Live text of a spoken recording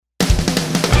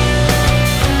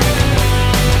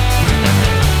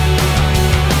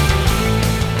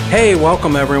Hey,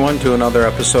 welcome everyone to another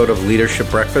episode of Leadership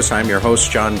Breakfast. I'm your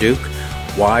host, John Duke.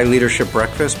 Why Leadership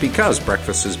Breakfast? Because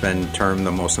breakfast has been termed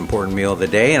the most important meal of the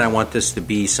day, and I want this to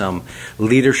be some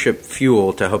leadership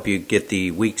fuel to help you get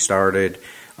the week started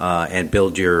and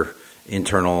build your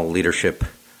internal leadership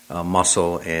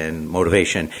muscle and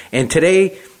motivation. And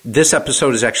today, this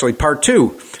episode is actually part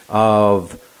two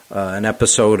of an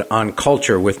episode on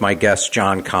culture with my guest,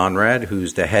 John Conrad,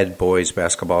 who's the head boys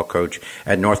basketball coach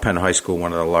at North Penn High School,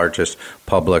 one of the largest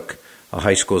public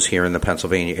high schools here in the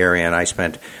Pennsylvania area. And I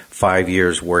spent 5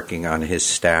 years working on his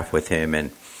staff with him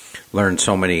and learned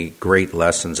so many great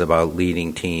lessons about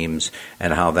leading teams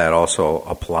and how that also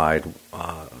applied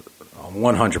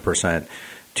 100%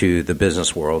 to the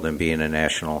business world and being a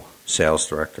national sales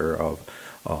director of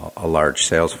a large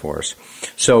sales force.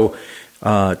 So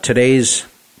today's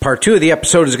part two of the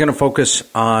episode is going to focus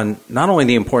on not only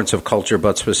the importance of culture,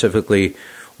 but specifically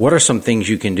what are some things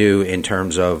you can do in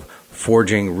terms of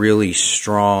forging really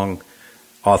strong,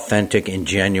 authentic, and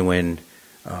genuine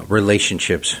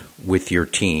relationships with your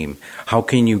team. How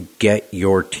can you get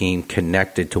your team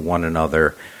connected to one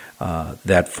another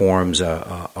that forms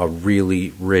a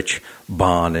really rich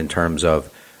bond in terms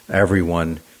of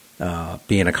everyone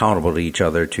being accountable to each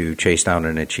other to chase down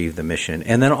and achieve the mission?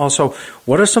 And then also,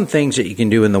 what are some things that you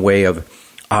can do in the way of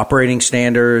operating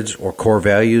standards or core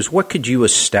values? What could you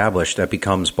establish that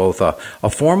becomes both a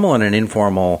formal and an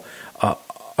informal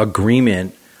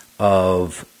agreement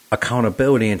of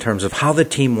accountability in terms of how the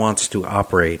team wants to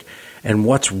operate and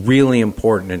what's really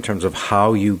important in terms of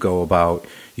how you go about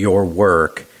your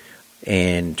work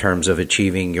in terms of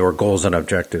achieving your goals and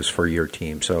objectives for your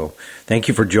team? So thank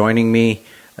you for joining me.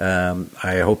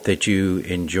 I hope that you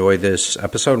enjoy this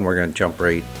episode, and we're going to jump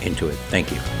right into it.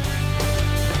 Thank you.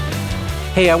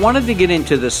 Hey, I wanted to get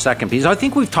into this second piece. I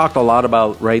think we've talked a lot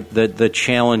about, right, the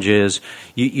challenge is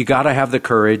you got to have the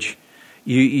courage.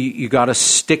 You got to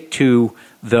stick to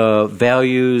the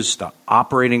values, the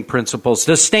operating principles,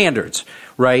 the standards,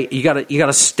 right? You got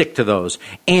to stick to those.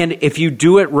 And if you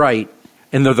do it right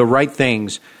and they're the right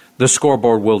things, the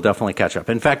scoreboard will definitely catch up.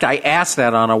 In fact, I asked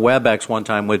that on a WebEx one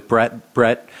time with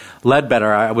Brett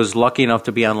Ledbetter. I was lucky enough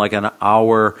to be on like an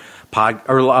hour a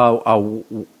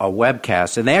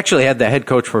webcast, and they actually had the head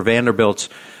coach for Vanderbilt's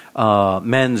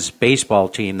men's baseball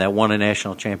team that won a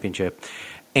national championship.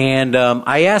 And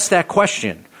I asked that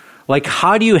question, like,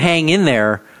 how do you hang in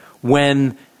there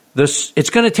when it's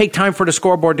going to take time for the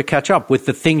scoreboard to catch up with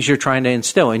the things you're trying to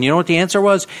instill? And you know what the answer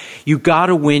was? You got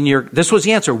to this was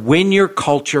the answer, win your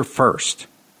culture first,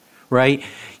 right?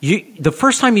 The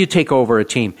first time you take over a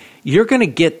team, you're going to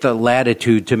get the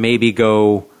latitude to maybe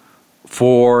go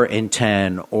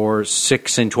 4-10 or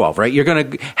 6-12, right? You're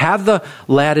going to have the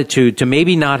latitude to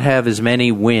maybe not have as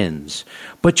many wins,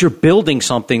 but you're building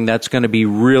something that's going to be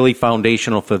really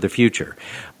foundational for the future.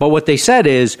 But what they said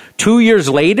is 2 years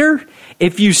later,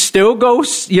 if you still go,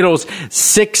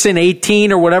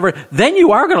 6-18 or whatever, then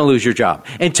you are going to lose your job.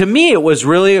 And to me, it was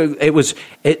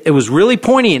really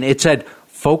poignant. It said,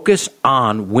 focus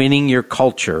on winning your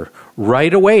culture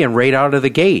right away and right out of the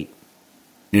gate.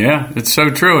 Yeah, it's so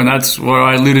true, and that's what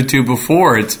I alluded to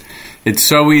before. It's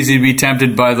so easy to be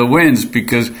tempted by the wins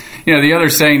because, the other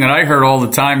saying that I heard all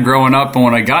the time growing up and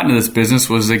when I got into this business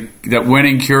was that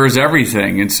winning cures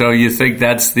everything. And so you think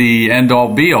that's the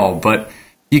end-all, be-all, but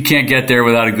you can't get there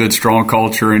without a good, strong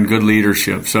culture and good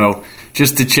leadership. So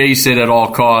just to chase it at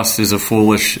all costs is a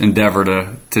foolish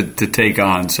endeavor to take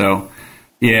on. So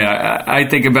yeah, I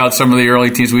think about some of the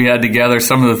early teams we had together,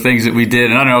 some of the things that we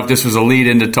did. And I don't know if this was a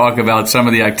lead-in to talk about some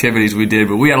of the activities we did,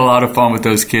 but we had a lot of fun with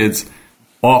those kids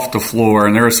off the floor.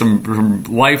 And there are some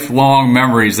lifelong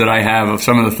memories that I have of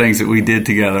some of the things that we did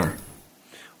together.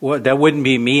 Well, that wouldn't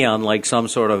be me on like some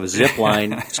sort of zip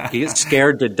line,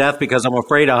 scared to death because I'm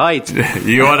afraid of heights.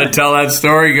 You want to tell that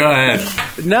story? Go ahead.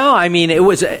 No, I mean, it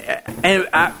was,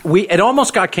 it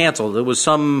almost got canceled. It was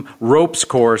some ropes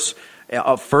course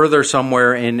further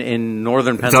somewhere in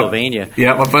northern Pennsylvania. Up in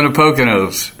the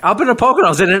Poconos. Up in the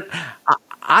Poconos. And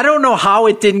I don't know how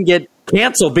it didn't get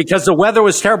canceled because the weather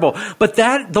was terrible. But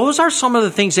those are some of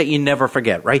the things that you never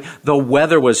forget, right? The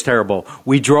weather was terrible.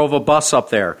 We drove a bus up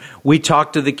there. We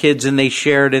talked to the kids and they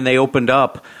shared and they opened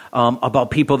up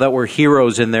about people that were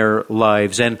heroes in their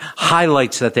lives and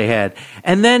highlights that they had.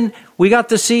 And then we got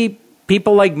to see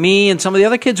people like me and some of the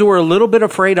other kids who were a little bit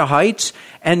afraid of heights,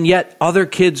 and yet other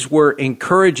kids were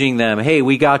encouraging them. Hey,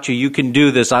 we got you. You can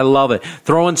do this. I love it.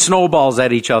 Throwing snowballs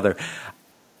at each other.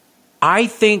 I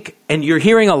think, and you're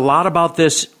hearing a lot about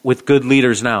this with good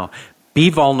leaders now, be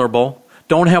vulnerable.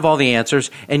 Don't have all the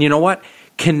answers. And you know what?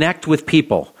 Connect with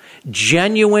people.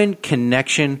 genuine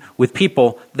connection with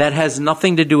people that has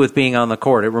nothing to do with being on the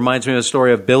court. It reminds me of the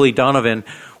story of Billy Donovan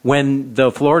when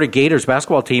the Florida Gators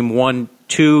basketball team won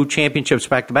 2 championships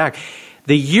back to back.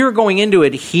 The year going into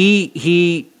it,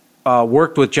 he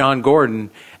worked with John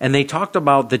Gordon, and they talked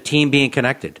about the team being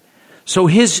connected. So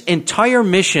his entire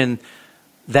mission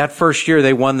that first year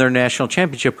they won their national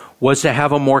championship was to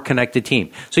have a more connected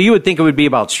team. So you would think it would be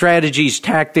about strategies,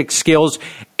 tactics, skills.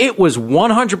 It was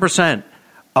 100%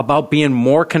 about being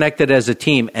more connected as a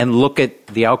team, and look at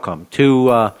the outcome.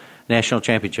 2 national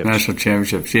championships. National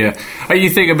championships, yeah. You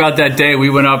think about that day we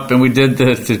went up and we did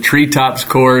the treetops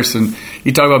course, and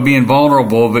you talk about being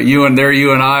vulnerable, but you and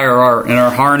I are in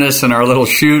our harness and our little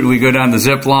chute. We go down the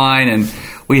zip line, and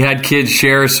we had kids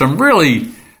share some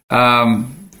really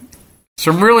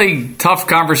tough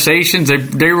conversations.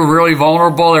 They were really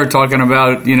vulnerable. They were talking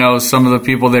about, some of the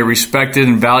people they respected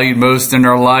and valued most in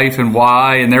their life and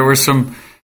why. And there were some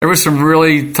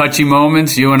really touchy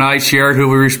moments. You and I shared who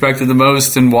we respected the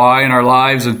most and why in our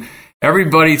lives. And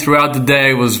everybody throughout the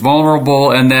day was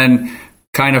vulnerable and then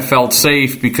kind of felt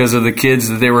safe because of the kids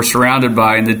that they were surrounded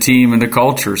by and the team and the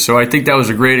culture. So I think that was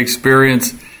a great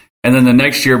experience. And then the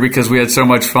next year, because we had so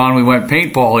much fun, we went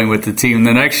paintballing with the team.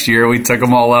 The next year, we took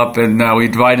them all up, and we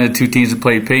divided into 2 teams and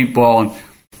played paintball. And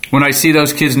when I see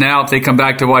those kids now, if they come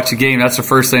back to watch the game, that's the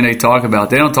first thing they talk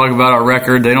about. They don't talk about our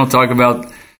record. They don't talk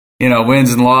about,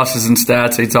 wins and losses and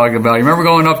stats. They talk about, you remember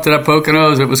going up to that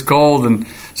Poconos? It was cold. And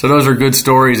so those are good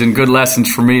stories and good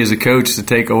lessons for me as a coach to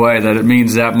take away, that it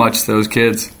means that much to those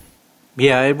kids.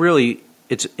 Yeah,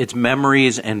 it's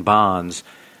memories and bonds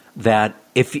that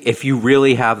if you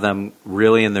really have them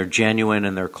really and they're genuine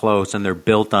and they're close and they're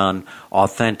built on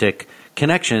authentic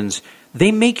connections,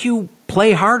 they make you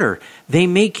play harder. They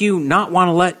make you not want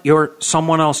to let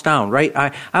someone else down, right?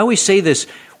 I always say this,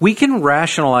 we can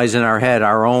rationalize in our head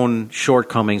our own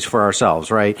shortcomings for ourselves,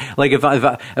 right? Like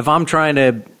if I'm trying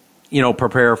to,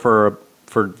 prepare for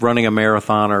running a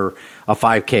marathon or a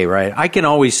 5K, right? I can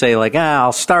always say like,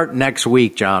 I'll start next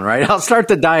week, John, right? I'll start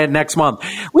the diet next month.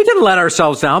 We can let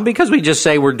ourselves down because we just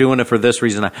say we're doing it for this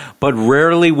reason. But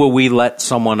rarely will we let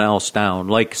someone else down.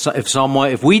 Like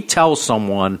if we tell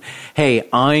someone, hey,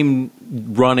 I'm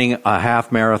running a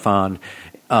half marathon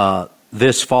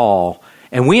this fall,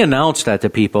 and we announce that to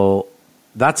people,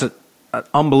 that's an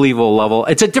unbelievable level.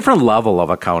 It's a different level of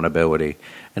accountability,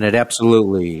 and it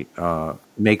absolutely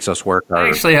makes us work harder. I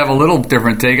actually have a little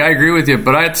different take. I agree with you,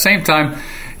 but at the same time,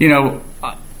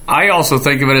 I also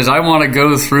think of it as I want to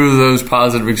go through those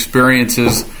positive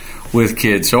experiences with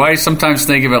kids. So I sometimes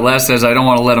think of it less as I don't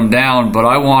want to let them down, but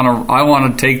I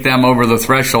want to take them over the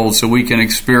threshold so we can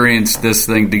experience this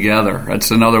thing together.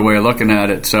 That's another way of looking at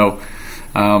it. So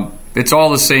it's all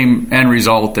the same end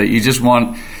result, that you just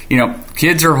want,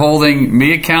 kids are holding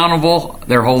me accountable,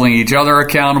 they're holding each other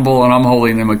accountable, and I'm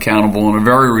holding them accountable in a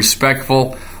very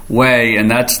respectful way,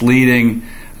 and that's leading,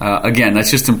 again,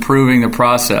 that's just improving the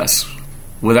process.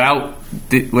 Without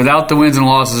the wins and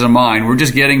losses in mind, we're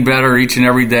just getting better each and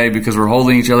every day because we're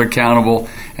holding each other accountable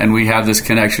and we have this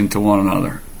connection to one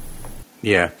another.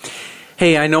 Yeah.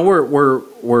 Hey, I know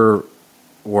we're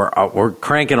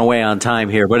cranking away on time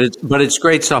here, but it's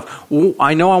great stuff.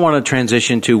 I know I want to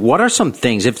transition to what are some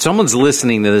things, if someone's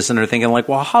listening to this and they're thinking like,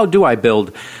 well, how do I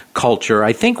build culture?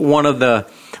 I think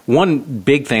one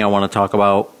big thing I want to talk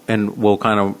about, and we'll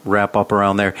kind of wrap up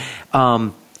around there,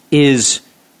 is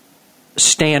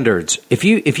standards. If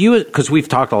you, because we've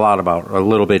talked a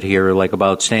little bit here, like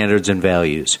about standards and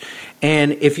values.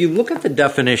 And if you look at the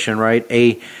definition, right,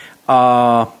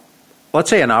 let's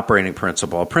say an operating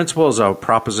principle. A principle is a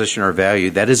proposition or value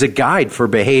that is a guide for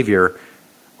behavior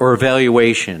or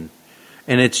evaluation,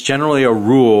 and it's generally a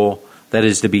rule that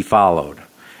is to be followed.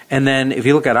 And then if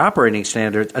you look at operating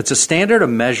standards, it's a standard of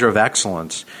measure of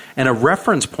excellence and a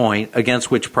reference point against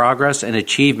which progress and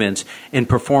achievements in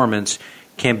performance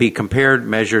can be compared,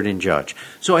 measured, and judged.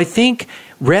 So I think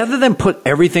rather than put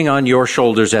everything on your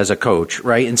shoulders as a coach,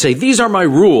 right, and say, these are my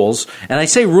rules, and I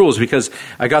say rules because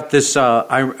I got this,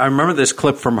 I remember this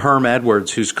clip from Herm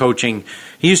Edwards, who's coaching,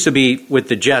 he used to be with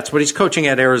the Jets, but he's coaching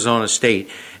at Arizona State,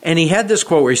 and he had this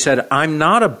quote where he said, I'm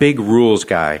not a big rules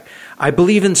guy. I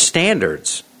believe in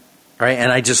standards, right,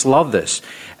 and I just love this.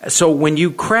 So when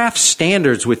you craft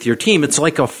standards with your team, it's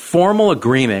like a formal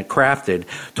agreement crafted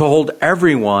to hold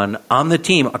everyone on the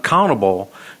team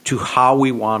accountable to how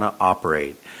we want to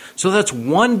operate. So that's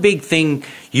one big thing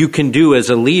you can do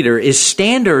as a leader is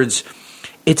standards.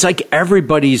 It's like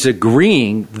everybody's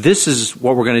agreeing this is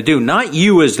what we're going to do, not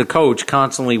you as the coach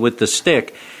constantly with the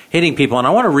stick hitting people. And I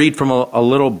want to read from a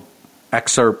little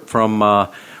excerpt from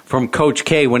from Coach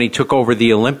K when he took over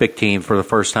the Olympic team for the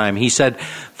first time. He said,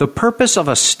 the purpose of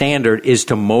a standard is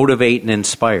to motivate and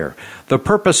inspire. The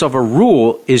purpose of a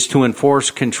rule is to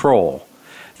enforce control.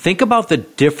 Think about the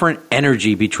different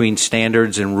energy between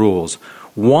standards and rules.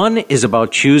 One is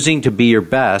about choosing to be your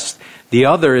best. The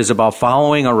other is about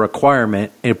following a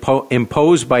requirement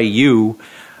imposed by you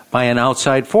by an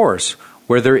outside force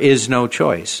where there is no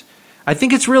choice. I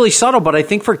think it's really subtle, but I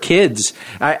think for kids,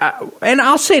 and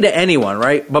I'll say to anyone,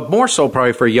 right, but more so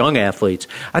probably for young athletes,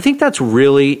 I think that's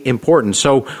really important.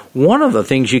 So one of the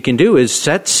things you can do is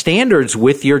set standards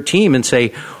with your team and say,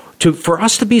 for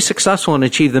us to be successful and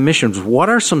achieve the missions, what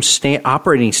are some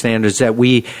operating standards that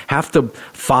we have to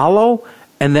follow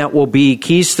and that will be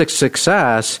keys to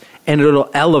success, and it'll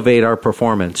elevate our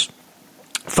performance?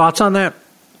 Thoughts on that?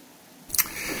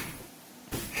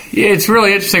 Yeah, it's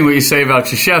really interesting what you say about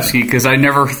Krzyzewski, because I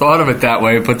never thought of it that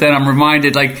way. But then I'm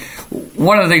reminded, like,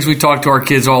 one of the things we talk to our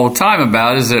kids all the time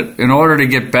about is that in order to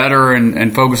get better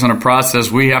and focus on a process,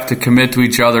 we have to commit to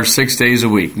each other 6 days a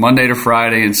week, Monday to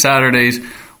Friday, and Saturdays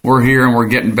we're here and we're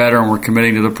getting better and we're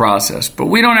committing to the process. But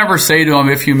we don't ever say to them,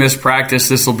 if you miss practice,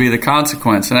 this will be the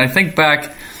consequence. And I think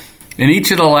back in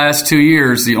each of the last 2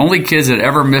 years, the only kids that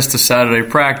ever missed a Saturday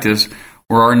practice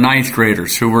were our ninth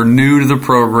graders who were new to the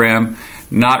program,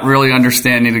 not really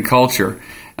understanding the culture.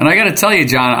 And I got to tell you,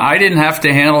 John, I didn't have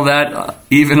to handle that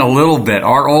even a little bit.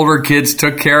 Our older kids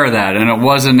took care of that, and it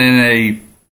wasn't in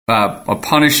a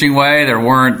punishing way. There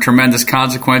weren't tremendous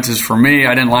consequences for me.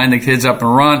 I didn't line the kids up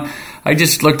and run. I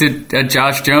just looked at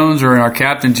Josh Jones or our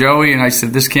captain Joey, and I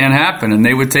said, this can't happen, and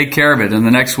they would take care of it. And the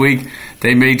next week,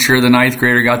 they made sure the ninth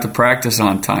grader got to practice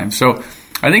on time. So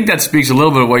I think that speaks a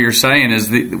little bit of what you're saying is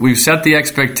we've set the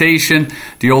expectation,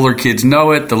 the older kids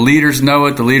know it, the leaders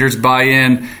buy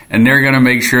in, and they're going to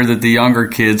make sure that the younger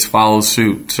kids follow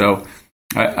suit. So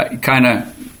I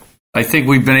think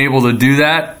we've been able to do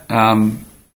that,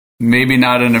 maybe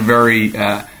not in a very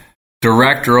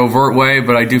direct or overt way,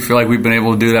 but I do feel like we've been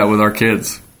able to do that with our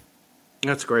kids.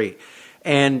 That's great.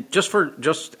 And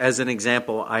just as an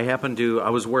example, I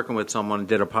was working with someone,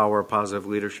 did a Power of Positive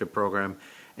Leadership program,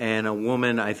 and a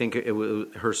woman, I think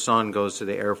her son goes to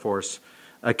the Air Force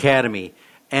Academy.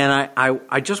 And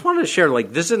I just wanted to share,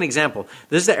 like, this is an example.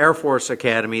 This is the Air Force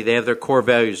Academy. They have their core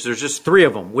values. There's just 3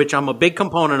 of them, which I'm a big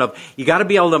component of. You got to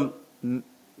be able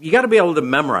to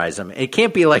memorize them. It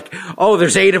can't be like, oh,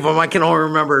 there's 8 of them. I can only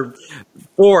remember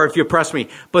 4 if you press me.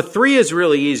 But 3 is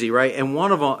really easy, right? And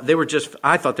one of them,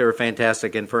 I thought they were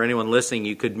fantastic. And for anyone listening,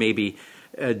 you could maybe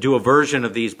do a version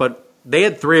of these. But they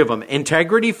had 3 of them.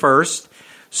 Integrity first,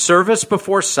 service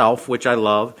before self, which I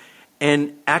love,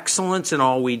 and excellence in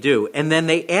all we do. And then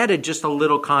they added just a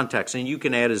little context, and you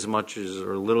can add as much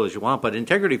or little as you want, but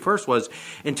integrity first was,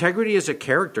 integrity is a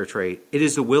character trait. It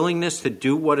is the willingness to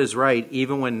do what is right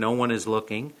even when no one is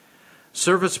looking.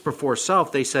 Service before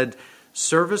self, they said,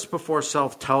 service before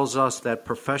self tells us that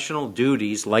professional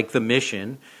duties, like the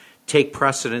mission, take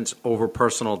precedence over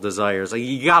personal desires. Like,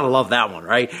 you got to love that one,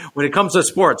 right? When it comes to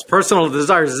sports, personal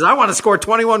desires is, I want to score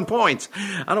 21 points.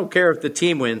 I don't care if the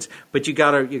team wins, but you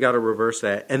got to reverse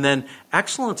that. And then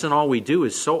excellence in all we do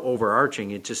is so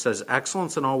overarching. It just says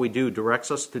excellence in all we do directs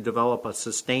us to develop a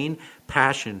sustained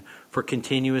passion for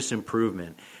continuous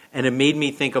improvement. And it made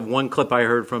me think of one clip I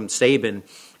heard from Saban.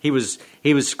 He was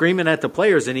screaming at the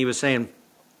players, and he was saying,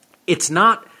 it's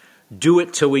not do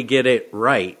it till we get it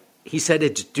right. He said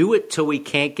it's do it till we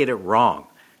can't get it wrong,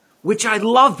 which I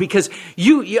love, because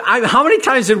how many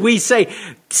times did we say,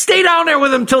 stay down there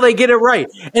with them till they get it right?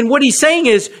 And what he's saying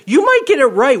is you might get it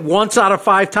right once out of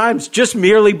 5 times just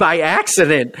merely by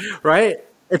accident, right?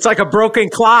 It's like a broken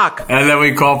clock. And then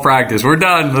we call practice. We're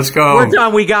done. Let's go. We're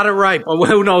done. We got it right. But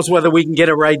who knows whether we can get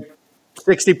it right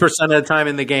 60% of the time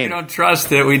in the game. We don't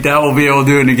trust it. We doubt we'll be able to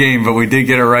do it in the game, but we did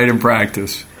get it right in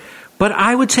practice. But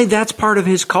I would say that's part of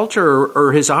his culture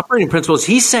or his operating principles.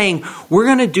 He's saying we're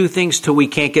going to do things till we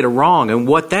can't get it wrong. And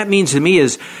what that means to me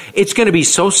is it's going to be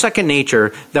so second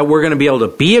nature that we're going to be able to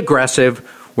be aggressive.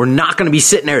 We're not going to be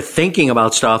sitting there thinking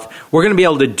about stuff. We're going to be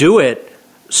able to do it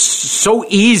so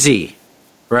easy,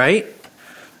 right?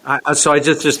 So I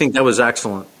just think that was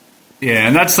excellent. Yeah,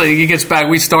 and that's it gets back.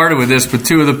 We started with this, but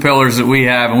 2 of the pillars that we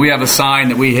have, and we have a sign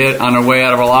that we hit on our way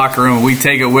out of our locker room, and we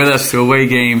take it with us to away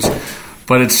games.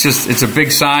 But it's a big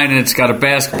sign, and it's got a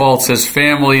basketball. It says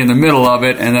family in the middle of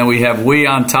it, and then we have we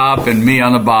on top and me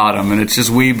on the bottom, and it's just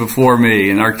we before me.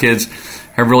 And our kids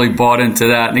have really bought into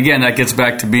that. And again, that gets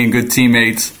back to being good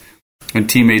teammates and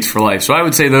teammates for life. So I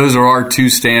would say those are our 2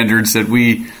 standards that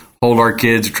we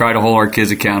try to hold our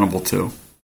kids accountable to.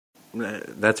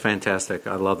 That's fantastic.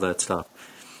 I love that stuff.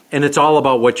 and it's all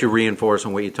about what you reinforce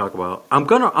and what you talk about. I'm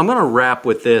gonna wrap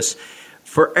with this.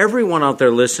 For everyone out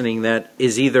there listening that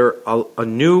is either a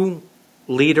new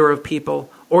leader of people,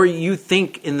 or you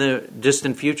think in the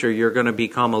distant future you're going to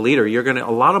become a leader, a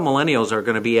lot of millennials are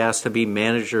going to be asked to be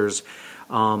managers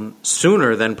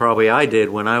sooner than probably I did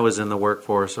when I was in the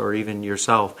workforce, or even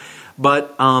yourself.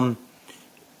 But Dabo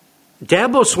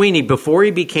Swinney, before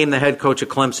he became the head coach of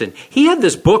Clemson, he had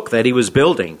this book that he was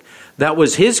building. That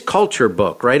was his culture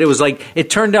book, right? It was like, it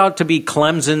turned out to be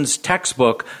Clemson's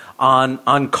textbook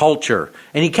on culture,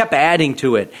 and he kept adding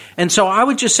to it. And so I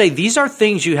would just say these are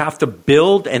things you have to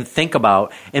build and think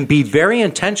about and be very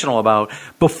intentional about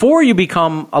before you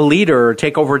become a leader or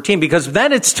take over a team, because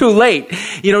then it's too late.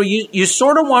 You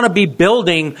sort of want to be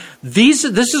building these.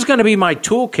 This is going to be my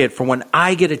toolkit for when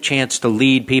I get a chance to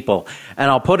lead people.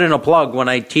 And I'll put in a plug: when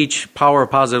I teach Power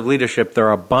of Positive Leadership, there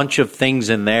are a bunch of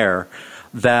things in there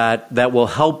that will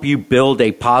help you build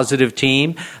a positive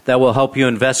team, that will help you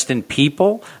invest in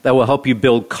people, that will help you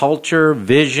build culture,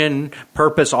 vision,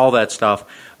 purpose, all that stuff.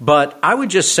 But I would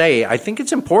just say, I think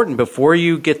it's important before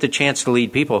you get the chance to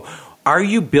lead people, are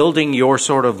you building your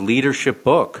sort of leadership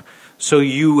book so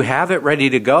you have it ready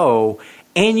to go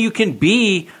and you can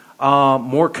be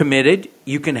more committed,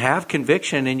 you can have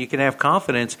conviction, and you can have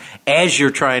confidence as you're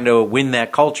trying to win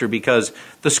that culture, because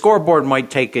the scoreboard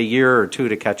might take a year or two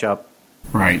to catch up.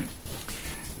 Right.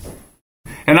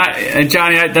 And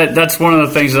Johnny, that's one of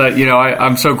the things that,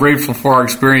 I'm so grateful for our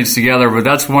experience together, but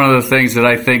that's one of the things that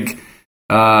I think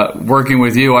working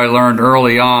with you, I learned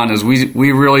early on is we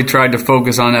really tried to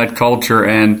focus on that culture,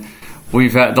 and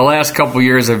we've had the last couple of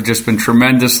years have just been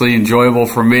tremendously enjoyable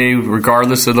for me,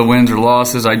 regardless of the wins or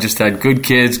losses. I just had good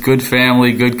kids, good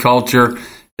family, good culture.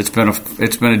 It's been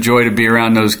a joy to be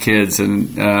around those kids, and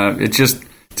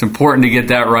it's important to get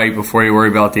that right before you worry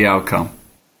about the outcome.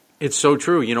 It's so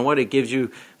true. You know what? It gives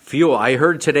you fuel. I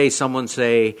heard today someone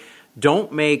say,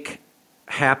 don't make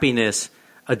happiness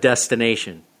a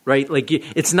destination, right? Like,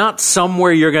 it's not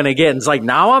somewhere you're going to get. It's like,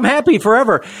 now I'm happy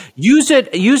forever.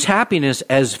 Use happiness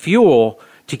as fuel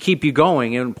to keep you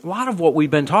going. And a lot of what we've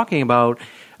been talking about,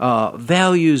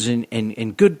 values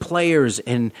and good players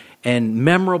and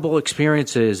memorable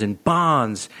experiences and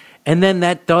bonds. And then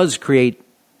that does create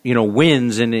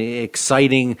wins and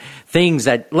exciting things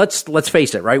that, let's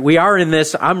face it, right? We are in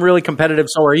this. I'm really competitive.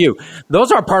 So are you.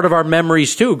 Those are part of our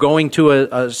memories too, going to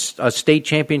a state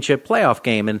championship playoff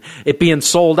game and it being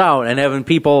sold out and having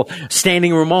people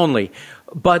standing room only.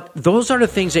 But those are the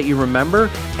things that you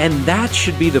remember, and that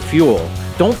should be the fuel.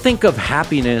 Don't think of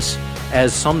happiness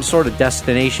as some sort of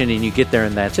destination and you get there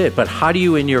and that's it. But how do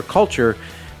you, in your culture,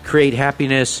 create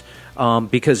happiness?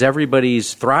 Because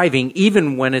everybody's thriving,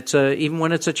 even when it's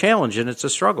a challenge and it's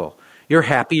a struggle. You're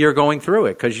happy you're going through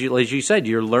it because, as you said,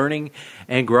 you're learning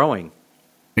and growing.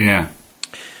 Yeah,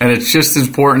 and it's just as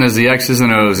important as the X's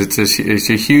and O's. It's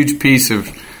a huge piece of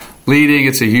leading.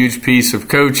 It's a huge piece of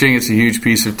coaching. It's a huge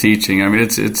piece of teaching. I mean,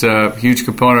 it's a huge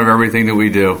component of everything that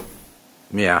we do.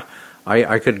 Yeah.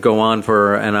 I could go on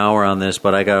for an hour on this,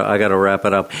 but I got to wrap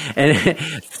it up. And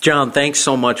John, thanks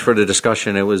so much for the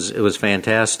discussion. It was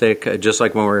fantastic. Just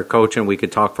like when we were coaching, we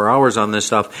could talk for hours on this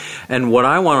stuff. And what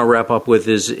I want to wrap up with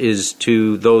is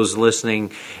to those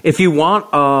listening, if you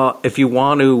want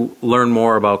to learn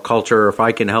more about culture, or if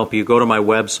I can help you, go to my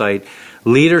website,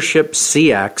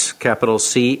 leadershipcx, capital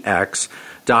CX.com.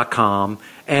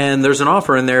 And there's an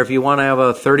offer in there if you want to have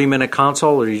a 30-minute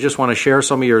consult, or you just want to share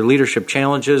some of your leadership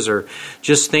challenges or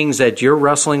just things that you're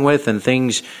wrestling with and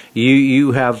things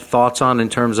you have thoughts on in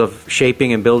terms of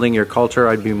shaping and building your culture.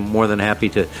 I'd be more than happy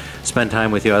to spend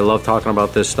time with you. I love talking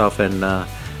about this stuff, and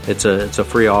it's a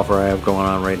free offer I have going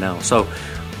on right now. So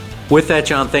with that,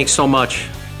 John, thanks so much.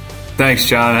 Thanks,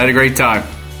 John. I had a great time.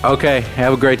 Okay.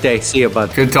 Have a great day. See you,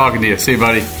 bud. Good talking to you. See you,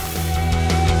 buddy.